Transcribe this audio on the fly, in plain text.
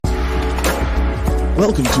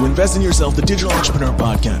Welcome to Invest in Yourself, the Digital Entrepreneur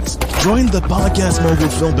Podcast. Join the podcast mogul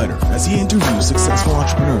Phil Better as he interviews successful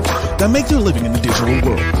entrepreneurs that make their living in the digital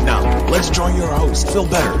world. Now, let's join your host, Phil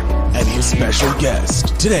Better, and his special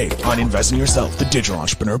guest today on Invest in Yourself, the Digital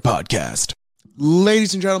Entrepreneur Podcast.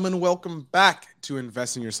 Ladies and gentlemen, welcome back to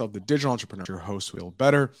Invest in Yourself, the Digital Entrepreneur. Your host, Phil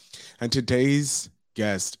Better, and today's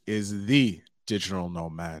guest is the digital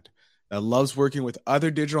nomad that loves working with other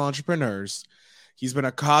digital entrepreneurs. He's been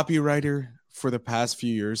a copywriter for the past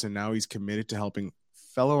few years, and now he's committed to helping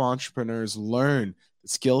fellow entrepreneurs learn the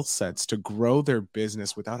skill sets to grow their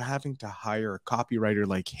business without having to hire a copywriter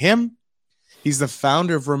like him. He's the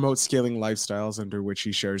founder of Remote Scaling Lifestyles, under which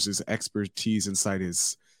he shares his expertise inside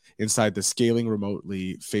the Scaling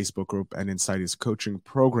Remotely Facebook group and inside his coaching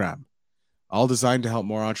program, all designed to help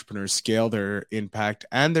more entrepreneurs scale their impact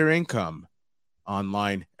and their income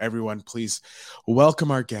online. Everyone, please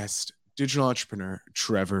welcome our guest, digital entrepreneur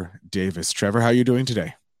Trevor Davis. Trevor, how are you doing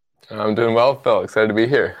today? I'm doing well, Phil. Excited to be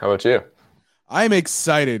here. How about you? I'm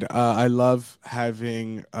excited. I love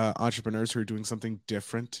having entrepreneurs who are doing something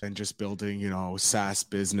different and just building, SaaS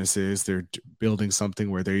businesses. They're building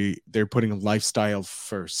something where they're putting lifestyle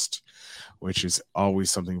first, which is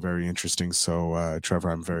always something very interesting. So, Trevor,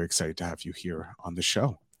 I'm very excited to have you here on the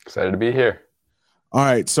show. Excited to be here. All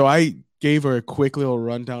right. So I gave a quick little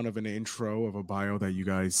rundown of an intro of a bio that you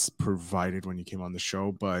guys provided when you came on the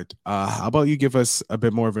show. But how about you give us a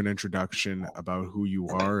bit more of an introduction about who you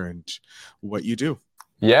are and what you do?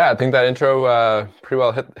 Yeah, I think that intro pretty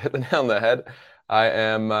well hit the nail on the head. I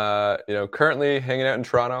am, currently hanging out in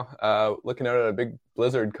Toronto, looking out at a big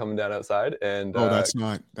blizzard coming down outside. And that's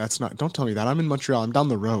not. Don't tell me that. I'm in Montreal. I'm down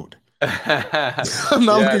the road. I'm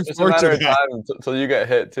not looking forward to that. Until you get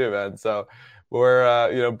hit too, man. So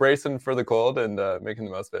we're, bracing for the cold and making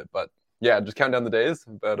the most of it. But yeah, just counting down the days,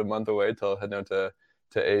 about a month away till heading out to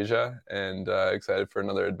Asia, and excited for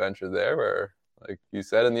another adventure there where, like you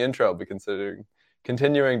said in the intro, I'll be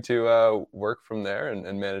continuing to work from there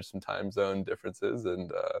and manage some time zone differences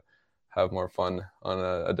and have more fun on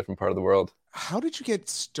a different part of the world. How did you get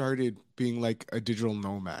started being like a digital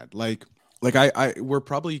nomad? Like we're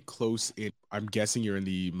probably close in. I'm guessing you're in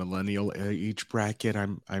the millennial age bracket.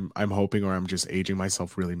 I'm hoping, or I'm just aging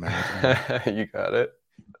myself really mad. You got it.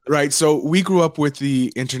 Right. So we grew up with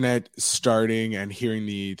the internet starting and hearing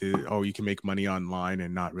the you can make money online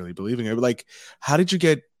and not really believing it. But like, how did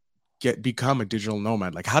you become a digital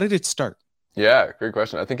nomad? Like, how did it start? Yeah, great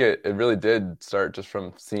question. I think it really did start just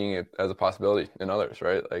from seeing it as a possibility in others,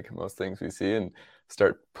 right? Like most things we see, and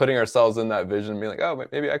start putting ourselves in that vision and being like, oh,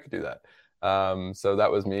 maybe I could do that. So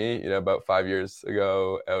that was me, about 5 years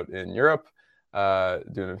ago out in Europe,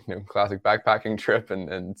 doing a classic backpacking trip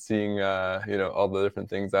and seeing, all the different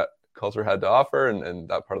things that culture had to offer and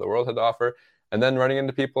that part of the world had to offer. And then running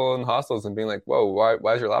into people in hostels and being like, whoa,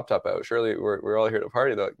 why is your laptop out? Surely we're all here to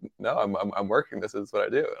party. They're like, no, I'm working. This is what I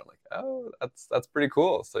do. And I'm like, oh, that's pretty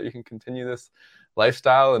cool. So you can continue this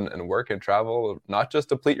lifestyle and work and travel, not just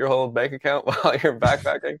deplete your whole bank account while you're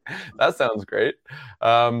backpacking. That sounds great.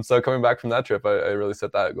 So coming back from that trip, I really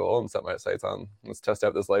set that goal and set my sights on, let's test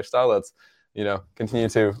out this lifestyle. Let's, continue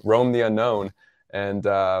to roam the unknown. And,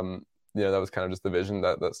 that was kind of just the vision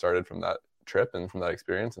that started from that trip and from that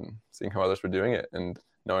experience and seeing how others were doing it and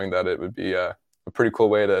knowing that it would be a pretty cool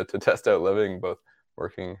way to test out living, both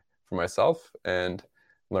working for myself and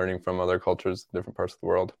learning from other cultures, different parts of the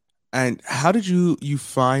world. And how did you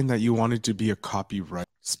find that you wanted to be a copywriter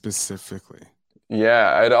specifically?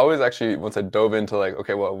 Yeah, I'd always actually, once I dove into like,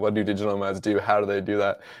 okay, well, what do digital nomads do? How do they do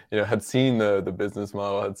that? Had seen the business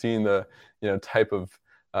model, had seen the, type of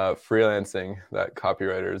freelancing that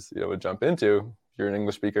copywriters, would jump into. If you're an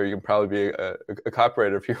English speaker, you can probably be a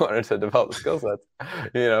copywriter if you wanted to develop the skill sets,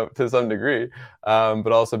 to some degree.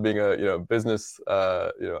 But also being a, business,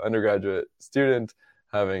 undergraduate student,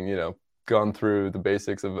 having, gone through the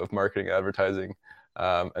basics of marketing, advertising,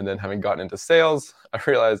 and then having gotten into sales, I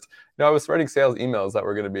realized, I was writing sales emails that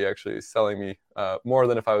were going to be actually selling me more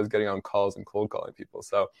than if I was getting on calls and cold calling people.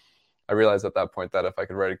 So I realized at that point that if I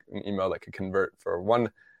could write an email that could convert for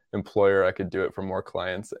one employer, I could do it for more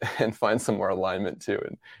clients and find some more alignment too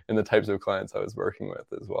in the types of clients I was working with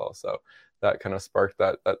as well. So that kind of sparked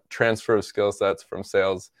that transfer of skill sets from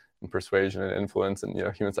sales and persuasion and influence and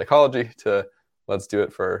human psychology to let's do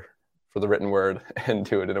it for the written word and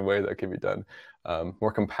do it in a way that can be done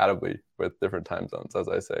more compatibly with different time zones. As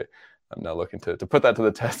I say, I'm now looking to put that to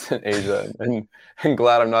the test in Asia and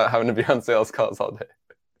glad I'm not having to be on sales calls all day.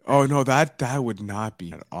 Oh no, that would not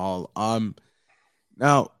be at all.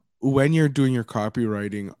 Now, when you're doing your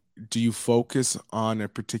copywriting, do you focus on a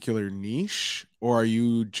particular niche, or are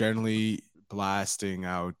you generally blasting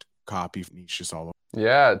out copy niches all over?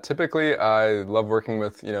 Yeah, typically I love working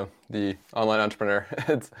with, the online entrepreneur.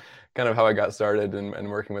 It's kind of how I got started and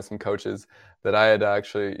working with some coaches that I had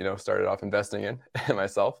actually, started off investing in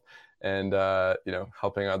myself and,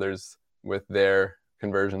 helping others with their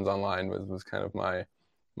conversions online was kind of my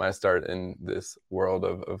start in this world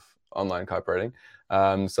of online copywriting.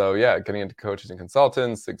 So yeah, getting into coaches and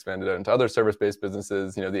consultants, expanded out into other service-based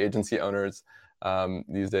businesses, the agency owners,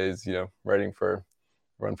 these days, run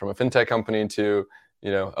from a fintech company to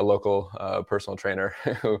a local personal trainer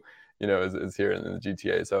who is here in the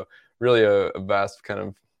GTA. So really a vast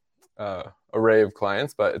kind of array of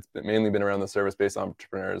clients, but it's mainly been around the service-based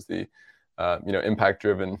entrepreneurs, the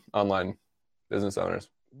impact-driven online business owners.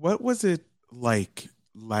 What was it like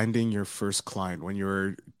landing your first client when you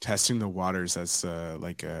were testing the waters as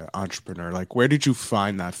like an entrepreneur? Like, where did you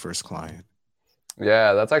find that first client?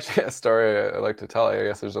 Yeah, that's actually a story I like to tell. I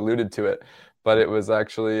guess there's alluded to it, but it was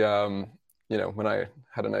actually when I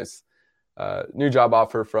had a nice new job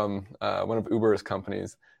offer from one of Uber's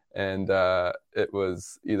companies. And it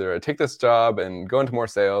was either I take this job and go into more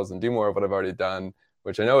sales and do more of what I've already done,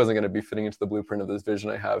 which I know isn't going to be fitting into the blueprint of this vision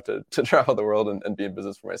I have to travel the world and be in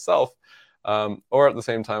business for myself. Or at the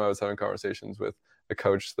same time, I was having conversations with a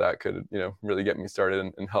coach that could, really get me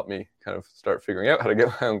started and help me kind of start figuring out how to get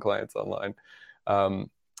my own clients online. Um,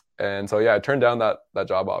 and so, yeah, I turned down that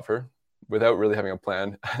job offer without really having a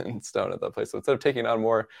plan in stone at that place. So instead of taking on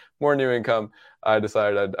more new income, I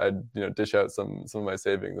decided I'd dish out some of my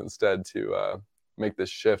savings instead to make this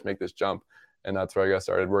shift, make this jump. And that's where I got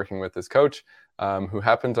started working with this coach, who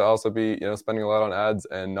happened to also be spending a lot on ads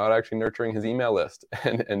and not actually nurturing his email list.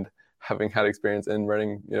 And having had experience in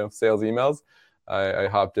running sales emails, I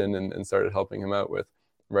hopped in and started helping him out with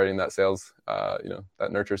writing that sales,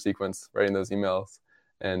 that nurture sequence, writing those emails,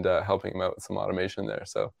 and helping him out with some automation there.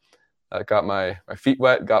 So got my feet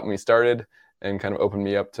wet, got me started, and kind of opened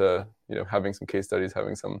me up to having some case studies,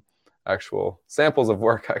 having some actual samples of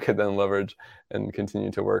work I could then leverage and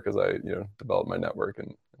continue to work as I developed my network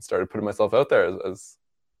and started putting myself out there as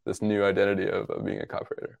this new identity of being a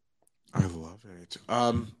copywriter. I love it.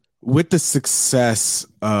 With the success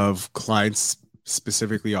of clients,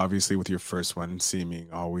 specifically, obviously, with your first one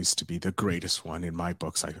seeming always to be the greatest one in my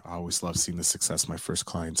books, I always love seeing the success my first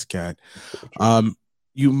clients get.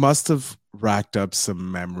 You must have racked up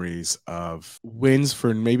some memories of wins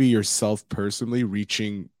for maybe yourself personally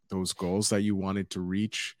reaching those goals that you wanted to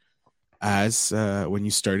reach as when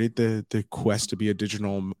you started the quest to be a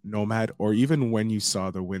digital nomad, or even when you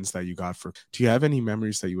saw the wins that you got for. Do you have any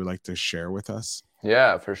memories that you would like to share with us?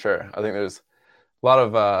 Yeah, for sure. I think there's a lot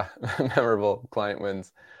of memorable client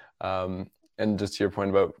wins. And just to your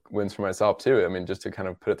point about wins for myself too, I mean, just to kind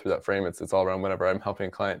of put it through that frame, it's all around whenever I'm helping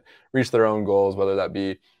a client reach their own goals, whether that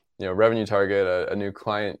be, revenue target, a new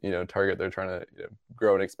client, target they're trying to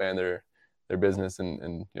grow and expand their business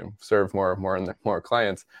and serve more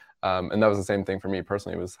clients. And that was the same thing for me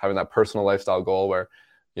personally, was having that personal lifestyle goal where,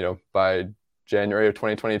 by January of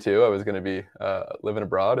 2022, I was going to be living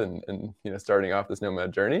abroad and starting off this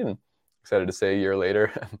nomad journey. And excited to say a year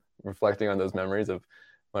later, reflecting on those memories of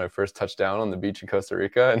when I first touched down on the beach in Costa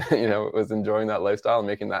Rica and, was enjoying that lifestyle and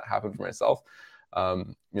making that happen for myself,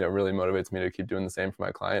 really motivates me to keep doing the same for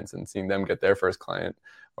my clients and seeing them get their first client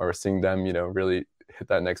or seeing them, really hit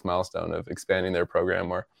that next milestone of expanding their program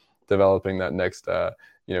or developing that next,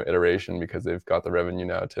 iteration because they've got the revenue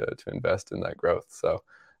now to invest in that growth. So,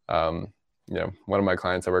 one of my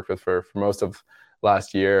clients I worked with for most of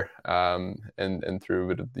last year and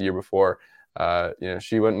through the year before,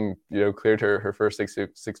 she went and cleared her first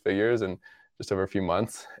six figures in just over a few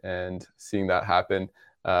months, and seeing that happen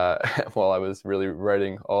while I was really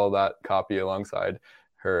writing all that copy alongside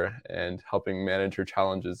her and helping manage her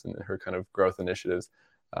challenges and her kind of growth initiatives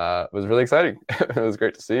was really exciting. It was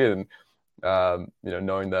great to see it, and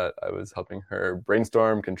knowing that I was helping her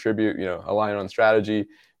brainstorm, contribute, align on strategy,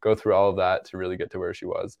 go through all of that to really get to where she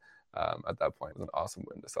was. At that point, it was an awesome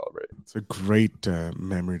win to celebrate. It's a great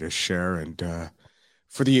memory to share, and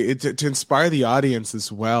for to inspire the audience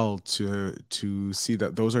as well to see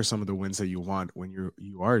that those are some of the wins that you want when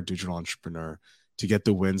you are a digital entrepreneur, to get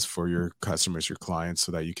the wins for your customers, your clients,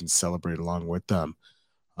 so that you can celebrate along with them.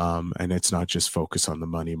 And it's not just focus on the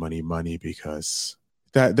money, because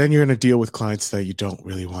then you're going to deal with clients that you don't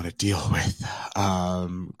really want to deal with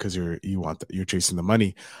because you're chasing the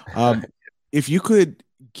money. If you could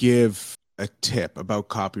give a tip about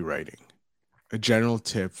copywriting, a general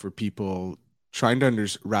tip for people trying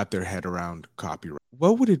to wrap their head around copyright,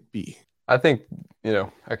 what would it be? I think,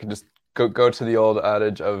 I could just go to the old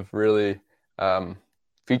adage of really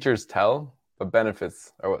features tell, but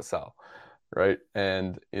benefits are what sell. right?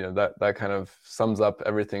 And that kind of sums up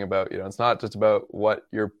everything about, it's not just about what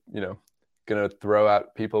you're going to throw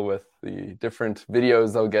at people with the different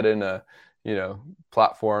videos they'll get in a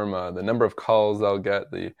platform, the number of calls they'll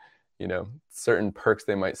get, the certain perks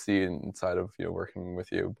they might see inside of working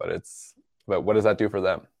with you, but it's about what does that do for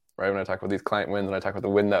them, right? When I talk about these client wins, and I talk about the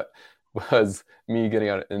win that was me getting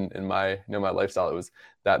out in my my lifestyle, it was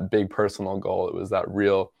that big personal goal, it was that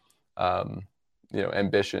real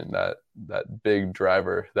ambition, that big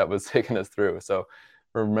driver that was taking us through. So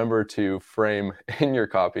remember to frame in your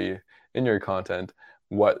copy, in your content,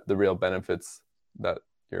 what the real benefits that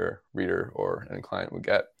your reader or end client would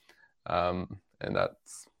get, and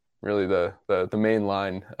that's really the main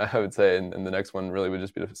line, I would say. And the next one really would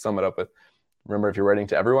just be to sum it up with, remember, if you're writing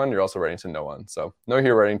to everyone, you're also writing to no one. So know who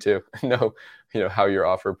you're writing to, know how your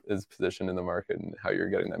offer is positioned in the market, and how you're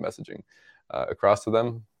getting that messaging across to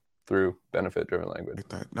them through benefit-driven language. Like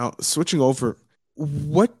that. Now, switching over,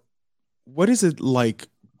 what is it like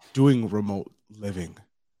doing remote living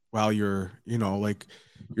while you're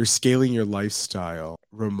you're scaling your lifestyle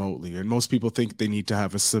remotely? And most people think they need to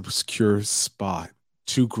have a secure spot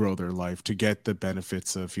to grow their life, to get the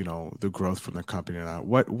benefits of the growth from the company. Now,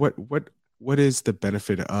 what is the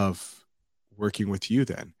benefit of working with you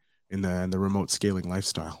then in the remote scaling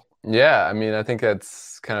lifestyle? Yeah, I mean, I think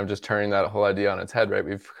that's kind of just turning that whole idea on its head, right?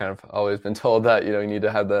 We've kind of always been told that you need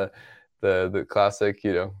to have the classic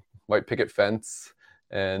white picket fence,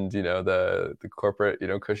 and the corporate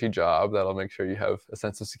cushy job that'll make sure you have a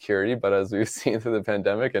sense of security. But as we've seen through the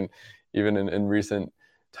pandemic, and even in recent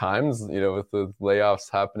times, with the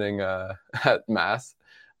layoffs happening at mass,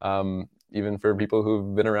 even for people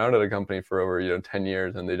who've been around at a company for over 10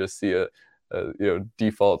 years, and they just see a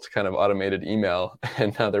default kind of automated email,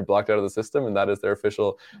 and now they're blocked out of the system, and that is their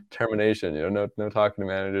official termination. No talking to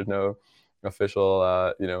managers, no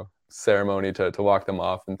official ceremony to walk them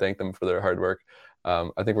off and thank them for their hard work.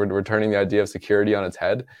 I think we're turning the idea of security on its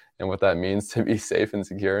head, and what that means to be safe and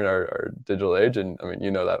secure in our digital age. And I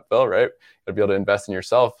mean, that, Phil, right? To be able to invest in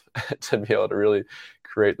yourself to be able to really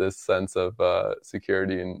create this sense of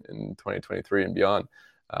security in 2023 and beyond.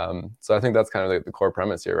 So I think that's kind of the core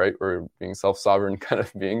premise here, right? We're being self-sovereign kind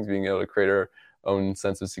of beings, being able to create our own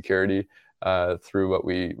sense of security through what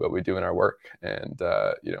we do in our work. And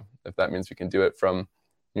if that means we can do it from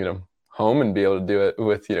home and be able to do it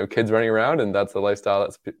with kids running around, and that's the lifestyle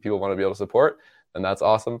that people want to be able to support, then that's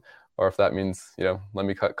awesome. Or if that means let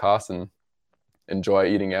me cut costs and enjoy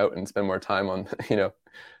eating out and spend more time on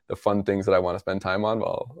the fun things that I want to spend time on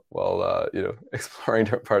while exploring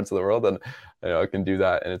different parts of the world, then I can do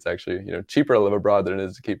that. And it's actually cheaper to live abroad than it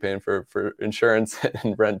is to keep paying for insurance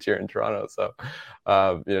and rent here in Toronto. So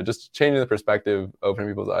just changing the perspective, opening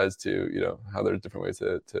people's eyes to how there's different ways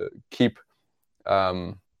to keep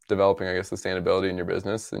developing, I guess, sustainability in your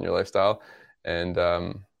business and your lifestyle. And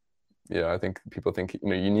I think people think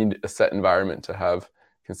you need a set environment to have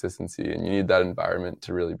consistency, and you need that environment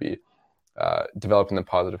to really be developing the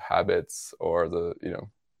positive habits or the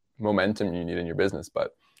momentum you need in your business.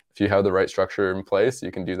 But if you have the right structure in place,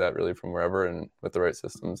 you can do that really from wherever, and with the right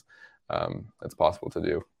systems, it's possible to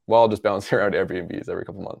do while just bouncing around Airbnbs every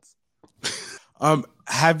couple months.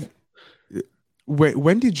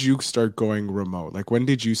 When did you start going remote? Like, when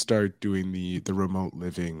did you start doing the remote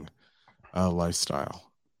living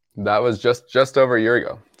lifestyle? That was just over a year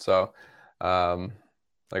ago. So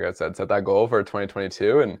like I said, set that goal for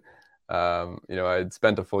 2022, and I'd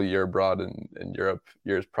spent a full year abroad in Europe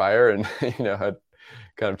years prior, and had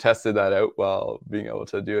kind of tested that out while being able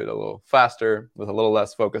to do it a little faster with a little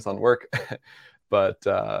less focus on work. But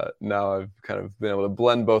now I've kind of been able to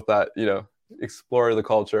blend both that, explore the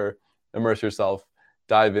culture, immerse yourself,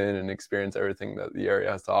 dive in and experience everything that the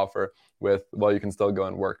area has to offer while you can still go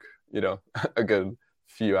and work, a good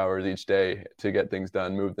few hours each day to get things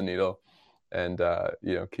done, move the needle, and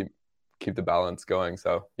keep the balance going.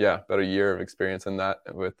 So yeah, about a year of experience in that,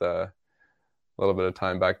 with a little bit of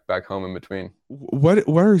time back home in between. Where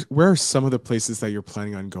are some of the places that you're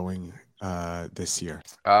planning on going this year?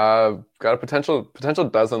 Got a potential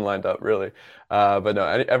dozen lined up, really, but no,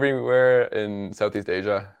 everywhere in Southeast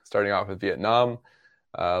Asia, starting off with Vietnam,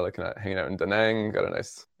 looking at hanging out in Da Nang, got a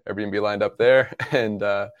nice Airbnb lined up there, and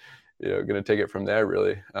gonna take it from there,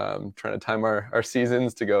 really. Trying to time our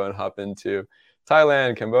seasons to go and hop into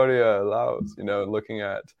Thailand, Cambodia, Laos, looking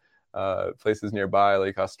at places nearby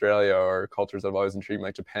like Australia, or cultures I've always intrigued,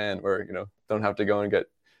 like Japan, where don't have to go and get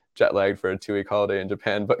jet lagged for a 2-week holiday in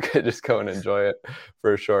Japan, but could just go and enjoy it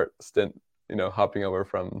for a short stint, hopping over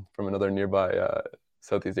from another nearby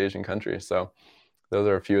Southeast Asian country. So those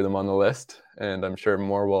are a few of them on the list, and I'm sure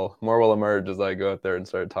more will emerge as I go out there and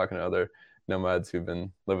start talking to other nomads who've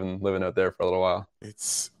been living out there for a little while.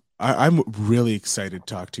 I'm really excited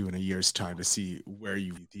to talk to you in a year's time to see where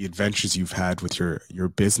the adventures you've had with your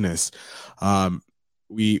business.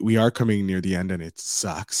 We are coming near the end, and it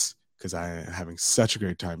sucks because I am having such a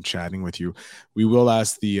great time chatting with you. We will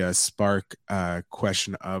ask the Spark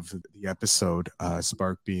question of the episode,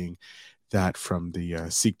 Spark being that from the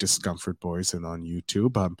Seek Discomfort Boys and on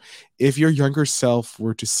YouTube. If your younger self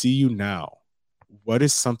were to see you now, what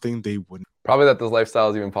is something they wouldn't? Probably that this lifestyle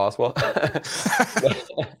is even possible.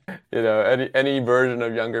 Any version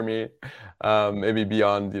of younger me, maybe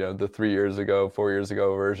beyond, the 3 years ago, 4 years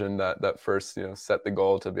ago version that first, set the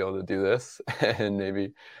goal to be able to do this. And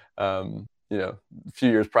maybe, a few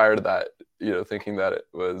years prior to that, thinking that it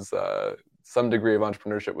was some degree of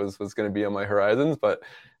entrepreneurship was going to be on my horizons, but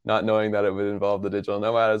not knowing that it would involve the digital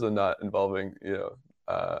nomadism, not involving,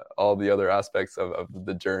 all the other aspects of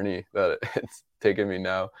the journey that it's taken me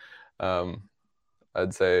now.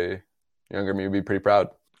 I'd say younger me would be pretty proud.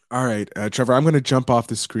 All right, Trevor, I'm going to jump off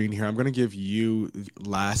the screen here. I'm going to give you the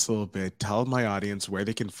last little bit. Tell my audience where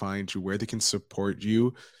they can find you, where they can support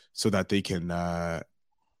you so that they could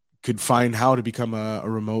find how to become a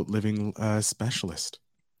remote living specialist.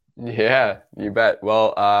 Yeah, you bet.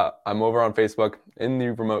 Well, I'm over on Facebook in the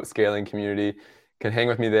remote scaling community. Can hang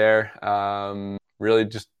with me there. Really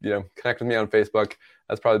just, connect with me on Facebook.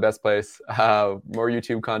 That's probably the best place. More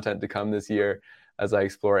YouTube content to come this year as I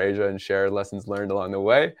explore Asia and share lessons learned along the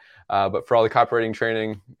way. But for all the copywriting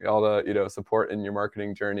training, all the, support in your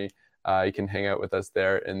marketing journey, you can hang out with us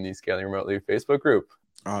there in the Scaling Remotely Facebook group.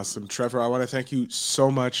 Awesome. Trevor, I want to thank you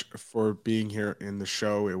so much for being here in the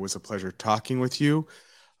show. It was a pleasure talking with you.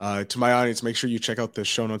 To my audience, make sure you check out the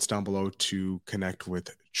show notes down below to connect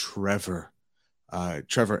with Trevor.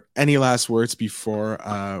 Trevor, any last words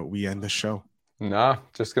before we end the show? No,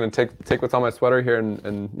 just going to take what's on my sweater here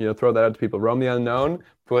and throw that out to people. Roam the unknown,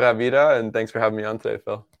 pura vida, and thanks for having me on today,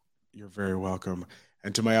 Phil. You're very welcome.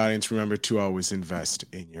 And to my audience, remember to always invest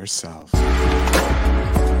in yourself.